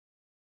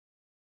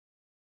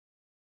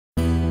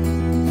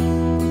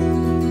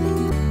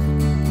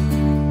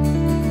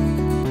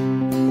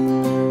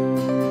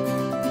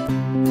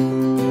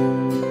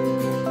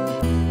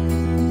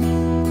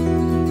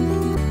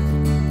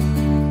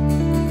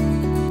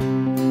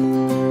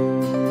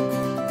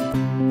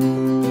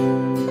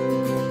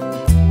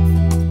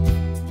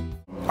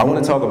I want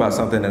to talk about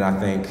something that I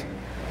think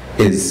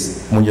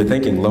is, when you're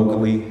thinking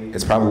locally,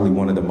 it's probably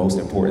one of the most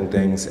important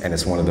things, and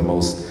it's one of the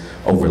most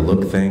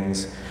overlooked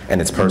things,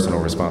 and it's personal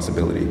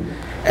responsibility.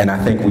 And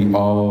I think we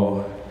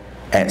all,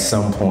 at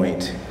some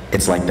point,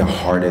 it's like the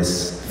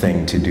hardest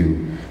thing to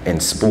do in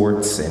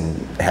sports and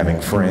having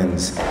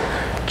friends.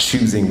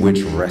 Choosing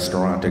which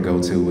restaurant to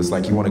go to. It's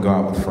like you want to go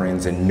out with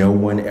friends and no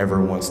one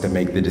ever wants to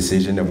make the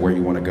decision of where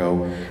you want to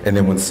go. And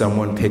then when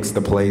someone picks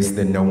the place,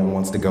 then no one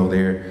wants to go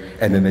there.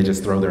 And then they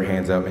just throw their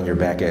hands up and you're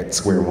back at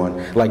square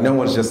one. Like no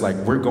one's just like,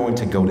 we're going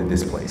to go to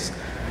this place.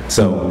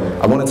 So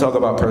I want to talk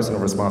about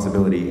personal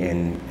responsibility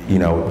and, you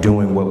know,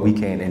 doing what we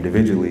can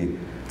individually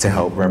to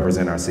help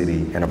represent our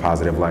city in a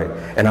positive light.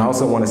 And I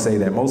also want to say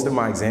that most of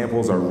my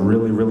examples are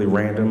really, really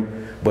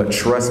random, but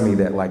trust me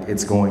that like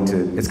it's going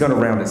to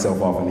round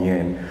itself off in the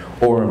end,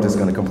 or I'm just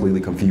going to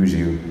completely confuse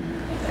you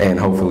and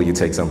hopefully you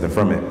take something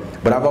from it.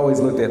 But I've always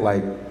looked at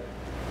like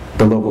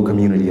the local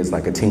community as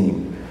like a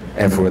team.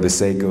 And for the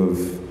sake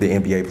of the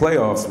NBA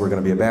playoffs, we're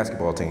going to be a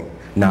basketball team.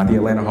 Not the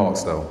Atlanta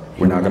Hawks though.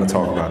 We're not going to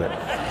talk about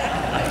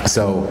it.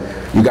 So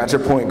you got your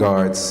point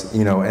guards,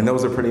 you know, and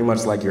those are pretty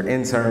much like your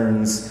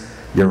interns,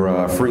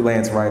 your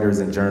freelance writers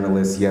and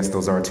journalists. Yes,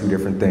 those are two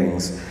different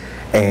things.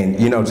 And,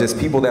 you know, just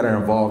people that are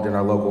involved in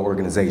our local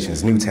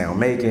organizations, Newtown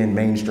Macon,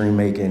 Mainstream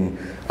Macon,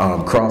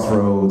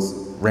 Crossroads,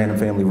 Random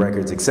Family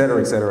Records, et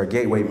cetera,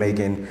 Gateway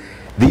Macon.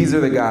 These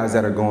are the guys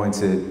that are going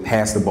to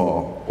pass the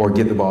ball or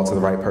get the ball to the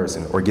right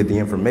person or get the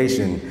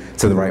information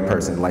to the right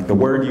person. Like the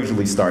word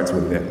usually starts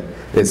with them.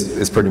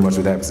 It's pretty much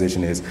what that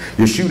position is.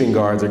 Your shooting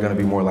guards are going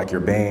to be more like your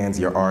bands,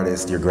 your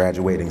artists, your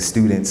graduating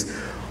students,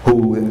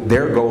 who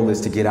their goal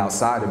is to get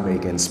outside of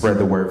Macon, spread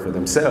the word for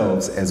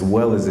themselves as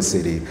well as the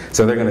city.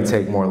 So they're gonna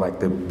take more like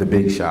the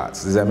big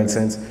shots. Does that make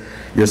sense?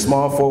 Your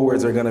small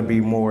forwards are gonna be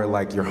more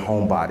like your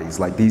homebodies.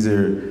 Like these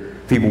are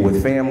people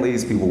with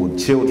families, people with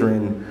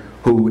children,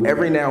 who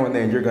every now and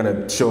then you're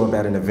gonna show up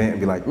at an event and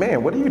be like,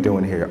 man, what are you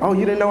doing here? Oh,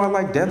 you didn't know I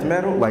like death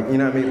metal? Like, you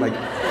know what I mean? Like,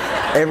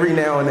 every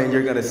now and then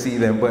you're gonna see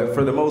them, but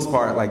for the most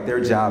part, like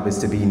their job is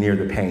to be near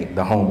the paint,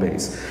 the home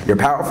base. Your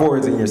power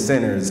forwards and your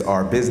centers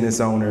are business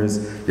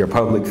owners, your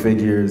public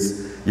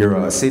figures,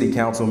 your city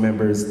council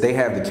members. They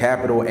have the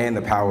capital and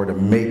the power to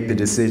make the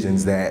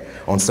decisions that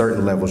on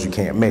certain levels you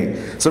can't make.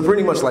 So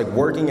pretty much like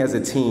working as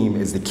a team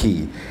is the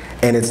key.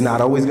 And it's not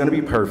always gonna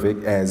be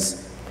perfect,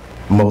 as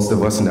most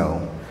of us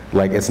know.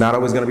 Like, it's not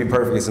always gonna be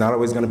perfect, it's not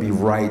always gonna be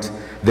right.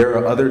 There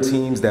are other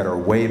teams that are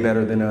way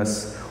better than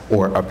us,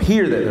 or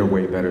appear that they're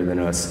way better than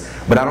us,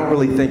 but I don't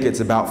really think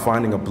it's about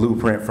finding a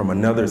blueprint from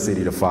another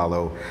city to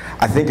follow.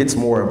 I think it's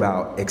more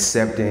about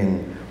accepting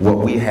what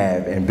we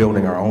have and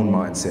building our own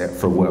mindset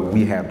for what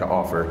we have to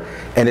offer.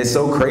 And it's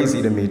so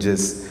crazy to me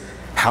just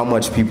how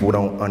much people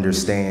don't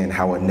understand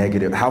how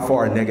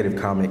far a negative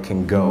comment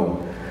can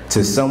go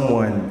to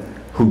someone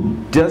who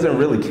doesn't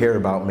really care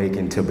about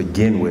Macon to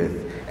begin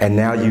with, and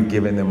now you've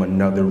given them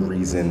another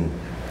reason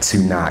to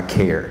not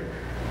care.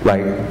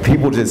 Like,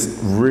 people just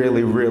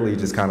really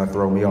just kind of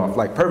throw me off.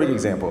 Like, perfect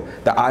example,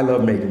 the I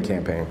Love Macon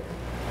campaign.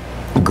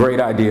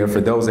 Great idea.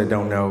 For those that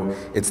don't know,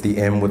 it's the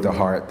M with the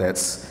heart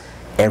that's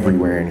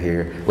everywhere in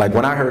here. Like,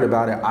 when I heard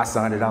about it, I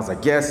signed it. I was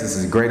like, yes, this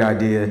is a great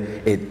idea.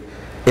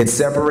 It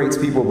separates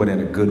people, but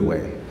in a good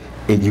way.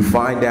 You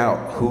find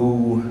out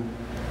who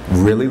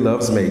really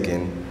loves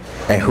Macon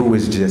and who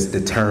is just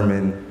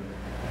determined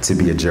to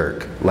be a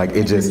jerk. Like,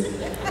 it does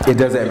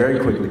that very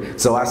quickly.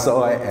 So I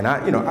saw it and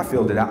I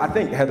filled it out. I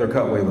think Heather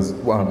Cutway was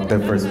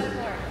the first.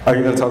 Are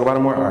you gonna talk about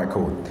it more? All right,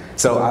 cool.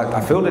 So I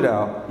filled it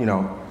out. You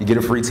know, you get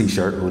a free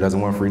t-shirt. Who doesn't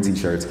want free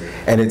t-shirts?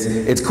 And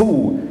it's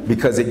cool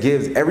because it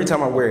gives, every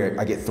time I wear it,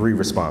 I get 3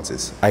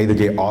 responses. I either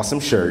get awesome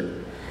shirt,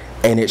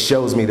 and it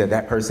shows me that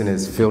that person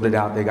has filled it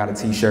out, they got a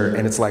t-shirt,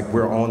 and it's like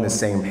we're on the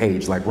same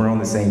page, like we're on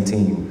the same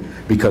team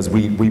because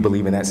we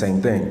believe in that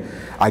same thing.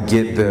 I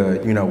get the,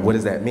 what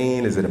does that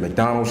mean? Is it a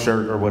McDonald's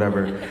shirt or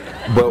whatever?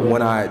 But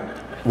when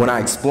I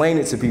explain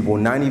it to people,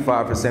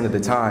 95% of the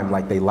time,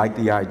 like, they like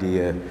the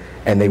idea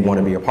and they want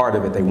to be a part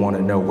of it. They want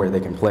to know where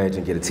they can pledge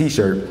and get a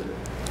t-shirt.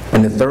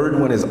 And the third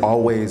one is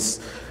always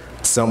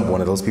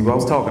one of those people I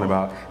was talking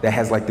about that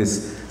has like a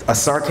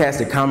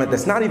sarcastic comment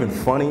that's not even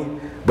funny,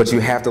 but you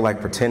have to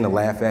like pretend to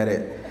laugh at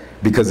it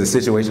because the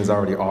situation's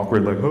already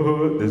awkward. Like,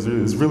 oh,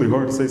 it's really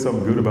hard to say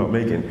something good about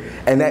Macon.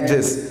 And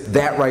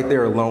that right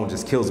there alone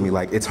just kills me.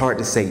 Like, it's hard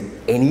to say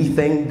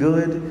anything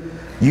good.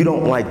 You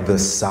don't like the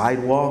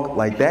sidewalk.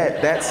 Like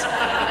that's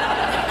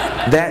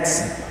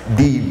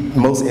the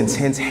most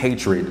intense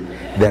hatred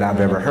that I've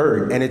ever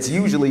heard. And it's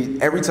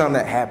usually, every time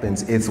that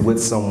happens, it's with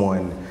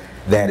someone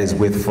that is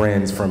with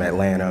friends from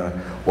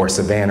Atlanta or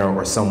Savannah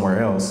or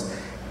somewhere else,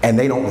 and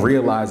they don't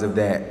realize of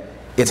that.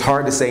 It's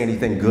hard to say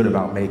anything good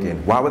about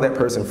Macon. Why would that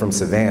person from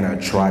Savannah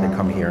try to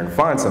come here and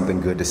find something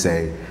good to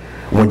say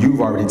when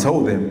you've already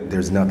told them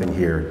there's nothing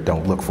here,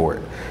 don't look for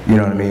it? You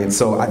know what I mean?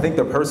 So I think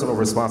the personal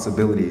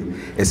responsibility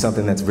is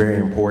something that's very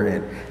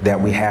important,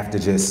 that we have to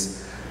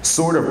just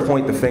sort of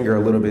point the finger a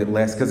little bit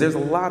less, because there's a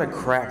lot of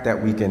crap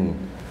that we can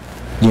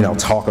you know,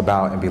 talk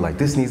about and be like,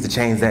 this needs to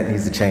change, that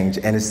needs to change,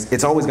 and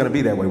it's always going to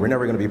be that way. We're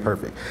never going to be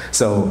perfect.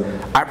 So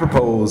I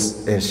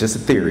propose, it's just a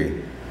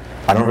theory.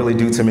 I don't really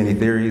do too many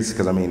theories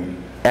because, I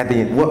mean, at the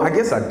end, well, I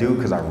guess I do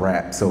because I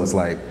rap, so it's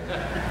like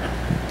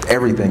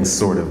everything's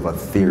sort of a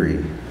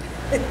theory,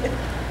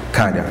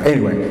 kind of.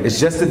 Anyway, it's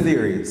just a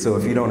theory, so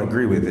if you don't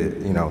agree with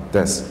it, you know,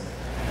 that's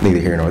neither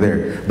here nor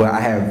there. But I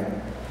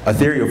have a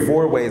theory of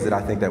 4 ways that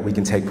I think that we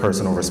can take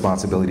personal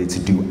responsibility to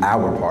do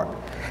our part.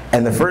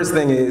 And the first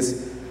thing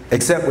is,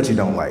 accept what you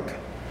don't like.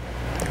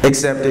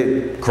 Accept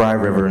it, cry a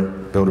river,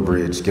 build a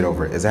bridge, get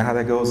over it. Is that how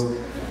that goes?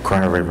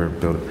 Cry a river,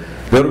 build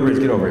a bridge,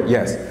 get over it.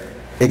 Yes,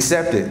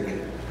 accept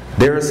it.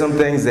 There are some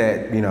things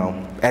that, you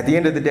know, at the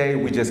end of the day,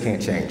 we just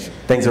can't change.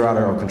 Things are out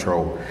of our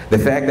control. The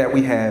fact that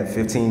we have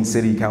 15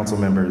 city council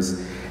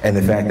members and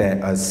the fact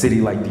that a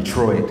city like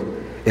Detroit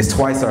is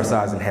twice our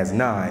size and has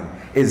 9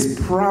 is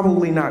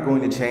probably not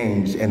going to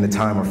change in the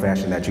time or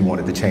fashion that you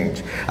want it to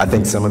change. I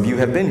think some of you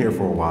have been here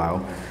for a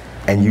while,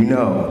 and you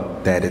know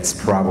that it's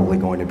probably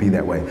going to be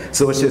that way.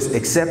 So it's just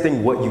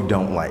accepting what you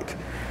don't like.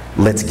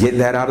 Let's get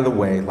that out of the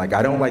way. Like,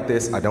 I don't like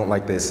this,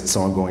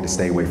 so I'm going to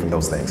stay away from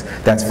those things.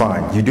 That's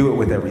fine. You do it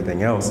with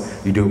everything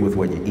else. You do it with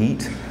what you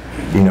eat.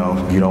 You know,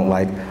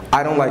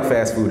 I don't like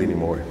fast food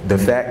anymore. The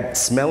fact,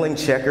 smelling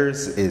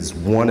Checkers is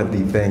one of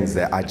the things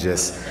that I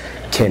just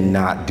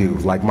cannot do.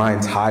 Like, my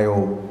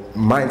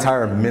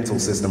entire mental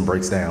system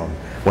breaks down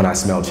when I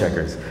smell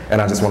Checkers,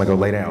 and I just want to go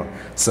lay down.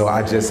 So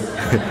I just,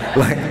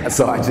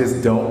 I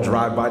just don't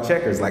drive by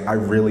Checkers. Like, I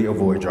really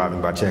avoid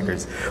driving by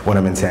Checkers when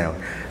I'm in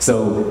town.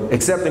 So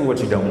accepting what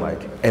you don't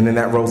like, and then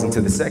that rolls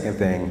into the second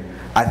thing.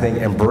 I think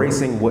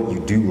embracing what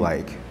you do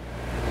like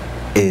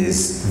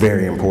is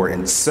very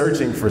important.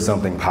 Searching for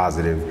something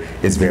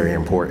positive is very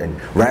important.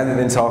 Rather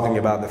than talking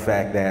about the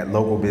fact that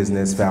local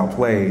business foul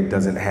play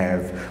doesn't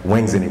have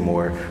wings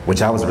anymore,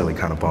 which I was really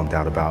kind of bummed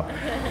out about.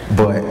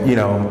 But, you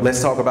know,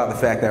 let's talk about the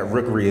fact that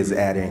Rookery is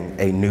adding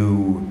a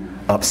new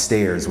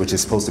upstairs, which is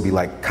supposed to be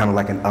like kind of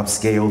like an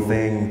upscale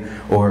thing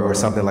or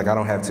something. Like, I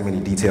don't have too many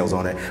details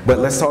on it, but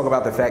let's talk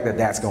about the fact that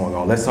that's going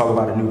on. Let's talk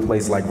about a new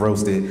place like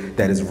Roasted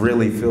that has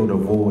really filled a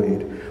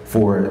void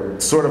for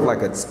sort of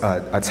like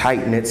a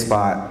tight-knit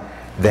spot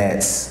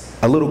that's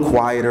a little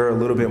quieter, a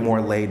little bit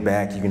more laid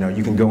back. You know,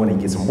 you can go in and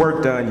get some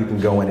work done, you can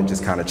go in and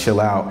just kind of chill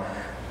out.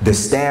 The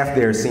staff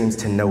there seems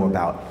to know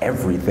about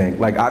everything.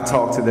 Like, I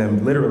talked to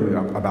them literally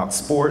about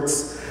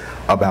sports,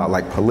 about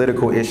like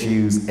political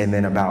issues, and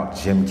then about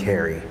Jim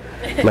Carrey.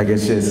 Like,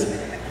 it's just,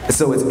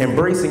 so it's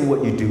embracing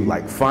what you do,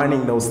 like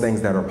finding those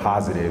things that are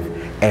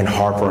positive and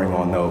harping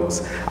on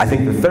those. I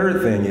think the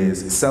third thing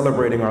is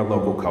celebrating our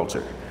local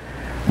culture.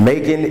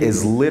 Macon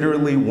is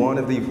literally one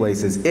of the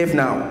places, if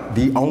not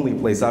the only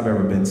place I've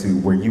ever been to,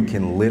 where you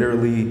can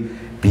literally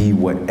be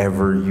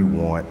whatever you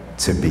want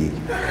to be.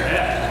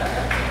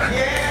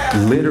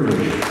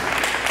 Literally.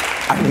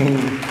 I mean,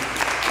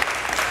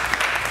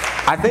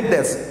 I think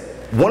that's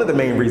one of the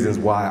main reasons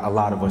why a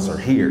lot of us are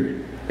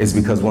here, is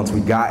because once we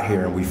got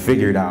here and we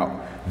figured out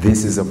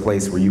this is a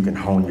place where you can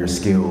hone your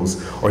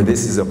skills, or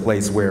this is a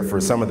place where for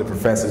some of the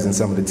professors and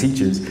some of the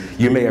teachers,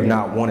 you may have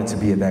not wanted to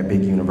be at that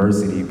big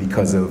university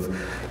because of,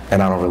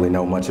 and I don't really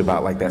know much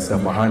about like that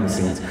stuff behind the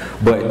scenes,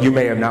 but you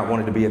may have not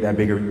wanted to be at that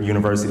bigger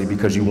university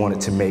because you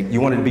wanted to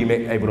be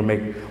able to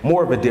make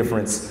more of a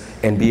difference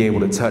and be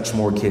able to touch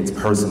more kids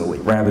personally,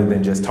 rather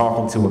than just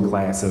talking to a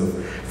class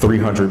of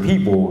 300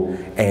 people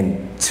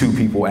and 2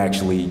 people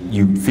actually,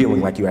 you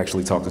feeling like you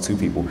actually talked to 2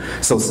 people.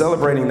 So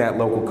celebrating that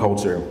local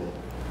culture,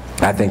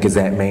 I think, is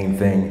that main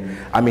thing.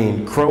 I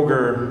mean,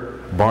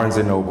 Kroger, Barnes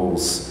 &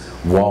 Nobles,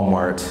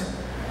 Walmart,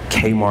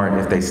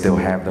 Kmart, if they still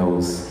have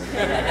those.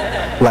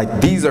 Like,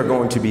 these are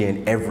going to be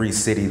in every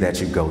city that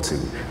you go to.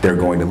 They're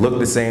going to look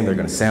the same, they're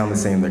going to sound the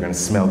same, they're going to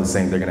smell the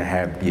same, they're going to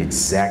have the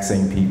exact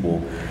same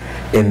people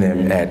in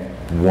them at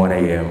 1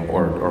 a.m.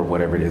 or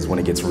whatever it is when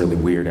it gets really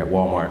weird at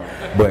Walmart.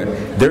 But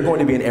they're going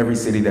to be in every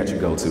city that you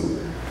go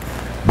to.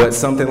 But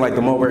something like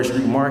the Mulberry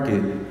Street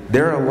Market,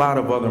 there are a lot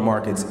of other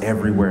markets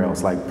everywhere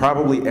else. Like,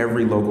 probably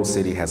every local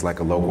city has like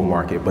a local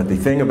market. But the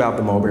thing about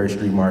the Mulberry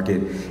Street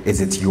Market is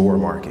it's your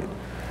market.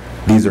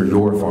 These are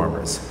your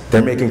farmers.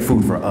 They're making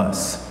food for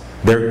us.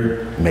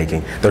 They're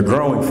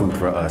growing food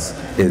for us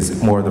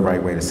is more the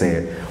right way to say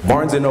it.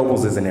 Barnes &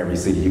 Nobles is in every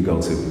city you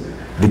go to.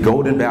 The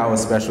Golden Bough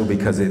is special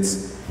because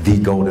it's the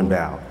Golden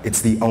Bough.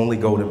 It's the only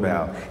Golden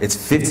Bough. It's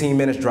 15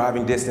 minutes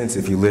driving distance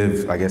if you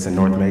live, I guess, in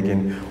North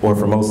Macon, or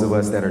for most of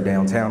us that are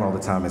downtown all the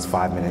time, it's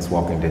 5 minutes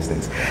walking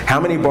distance. How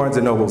many Barnes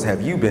 & Nobles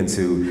have you been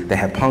to that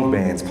have punk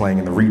bands playing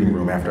in the reading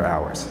room after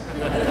hours?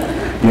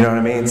 You know what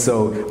I mean?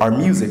 So our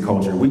music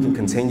culture, we can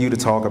continue to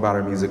talk about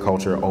our music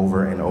culture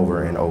over and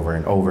over and over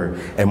and over.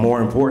 And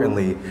more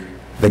importantly,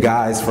 the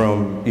guys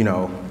from, you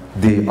know,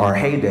 our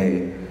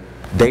heyday,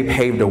 they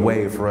paved a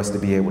way for us to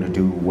be able to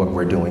do what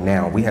we're doing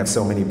now. We have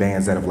so many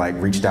bands that have like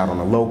reached out on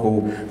a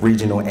local,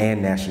 regional,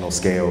 and national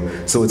scale.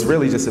 So it's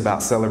really just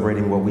about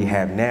celebrating what we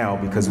have now,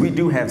 because we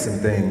do have some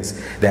things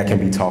that can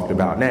be talked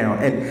about now.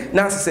 And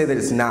not to say that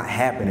it's not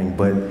happening,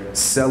 but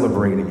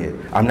celebrating it.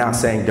 I'm not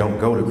saying don't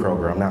go to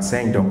Kroger. I'm not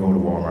saying don't go to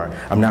Walmart.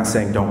 I'm not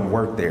saying don't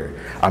work there.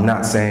 I'm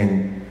not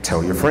saying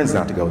tell your friends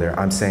not to go there.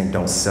 I'm saying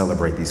don't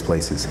celebrate these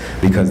places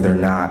because they're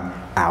not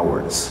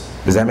ours.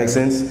 Does that make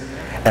sense?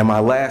 And my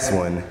last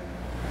one,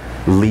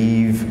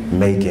 leave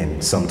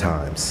Macon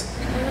sometimes.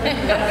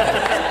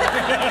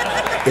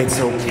 It's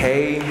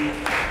okay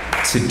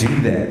to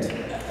do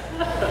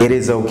that. It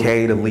is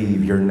okay to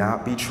leave. You're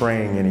not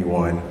betraying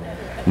anyone.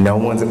 No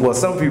one's, well,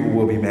 some people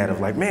will be mad of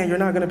like, man, you're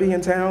not gonna be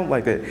in town?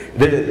 Like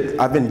that.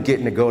 I've been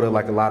getting to go to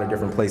like a lot of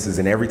different places,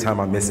 and every time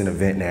I miss an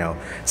event now,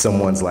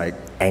 someone's like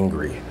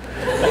angry.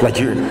 Like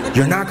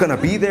you're not gonna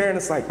be there, and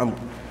it's like,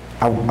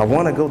 I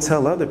wanna go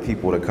tell other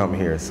people to come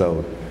here,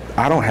 so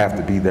I don't have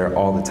to be there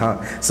all the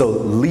time. So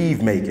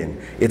leave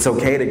Macon. It's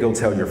okay to go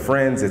tell your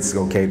friends. It's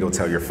okay to go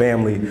tell your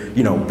family.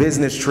 You know,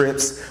 business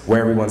trips where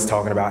everyone's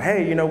talking about,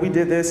 hey, you know, we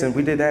did this and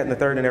we did that and the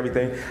third and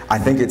everything. I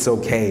think it's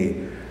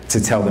okay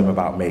to tell them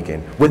about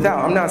Macon.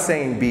 Without, I'm not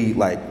saying be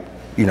like,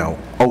 you know,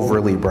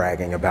 overly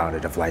bragging about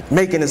it of like,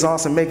 Macon is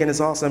awesome, Macon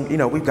is awesome. You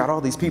know, we've got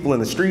all these people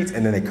in the streets,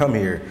 and then they come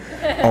here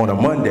on a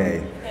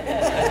Monday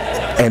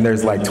and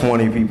there's like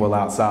 20 people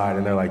outside,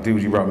 and they're like,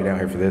 dude, you brought me down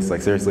here for this,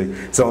 like seriously.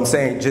 So I'm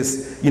saying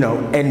just, you know,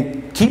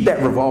 and keep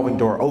that revolving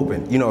door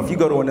open. You know, if you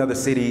go to another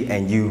city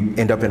and you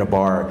end up in a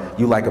bar,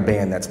 you like a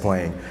band that's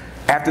playing,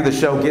 after the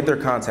show, get their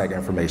contact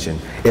information.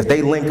 If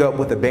they link up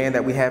with a band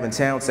that we have in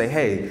town, say,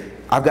 hey,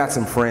 I've got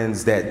some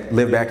friends that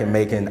live back in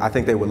Macon. I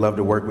think they would love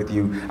to work with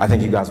you. I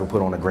think you guys will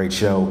put on a great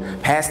show.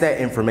 Pass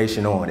that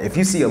information on. If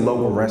you see a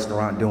local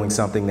restaurant doing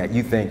something that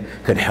you think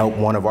could help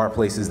one of our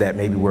places that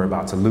maybe we're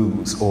about to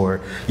lose,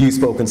 or you've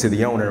spoken to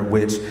the owner,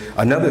 which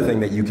another thing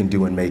that you can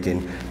do in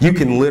Macon, you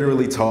can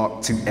literally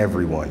talk to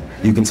everyone.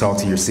 You can talk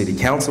to your city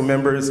council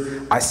members.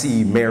 I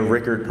see Mayor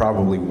Rickard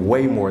probably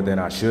way more than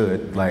I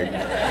should. Like,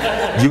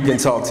 you can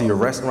talk to your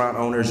restaurant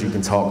owners. You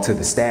can talk to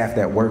the staff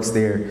that works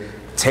there.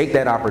 Take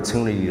that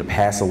opportunity to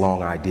pass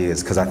along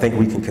ideas, because I think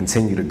we can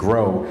continue to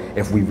grow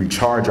if we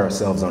recharge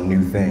ourselves on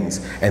new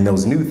things. And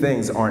those new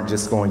things aren't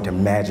just going to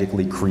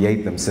magically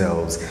create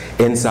themselves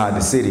inside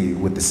the city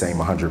with the same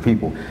 100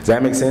 people. Does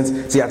that make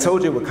sense? See, I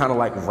told you it would kind of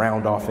like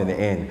round off in the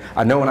end.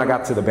 I know when I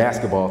got to the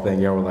basketball thing,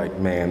 y'all were like,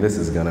 man, this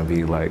is gonna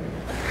be like,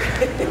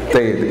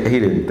 he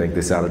didn't think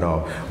this out at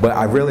all. But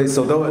I really,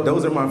 so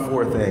those are my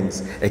 4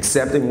 things.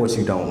 Accepting what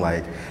you don't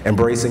like,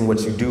 embracing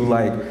what you do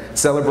like,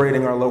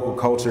 celebrating our local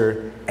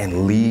culture,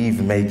 and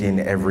leave Macon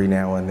every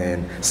now and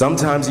then.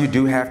 Sometimes you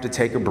do have to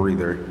take a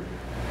breather,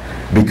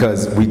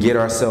 because we get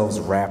ourselves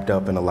wrapped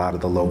up in a lot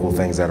of the local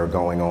things that are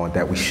going on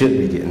that we shouldn't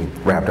be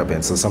getting wrapped up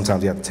in. So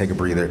sometimes you have to take a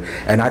breather.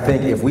 And I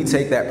think if we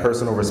take that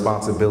personal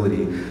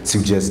responsibility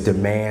to just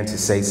demand to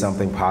say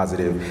something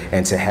positive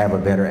and to have a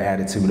better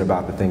attitude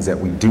about the things that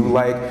we do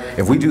like,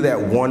 if we do that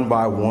one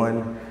by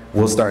one,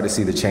 we'll start to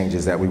see the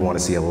changes that we want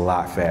to see a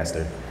lot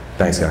faster.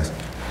 Thanks, guys.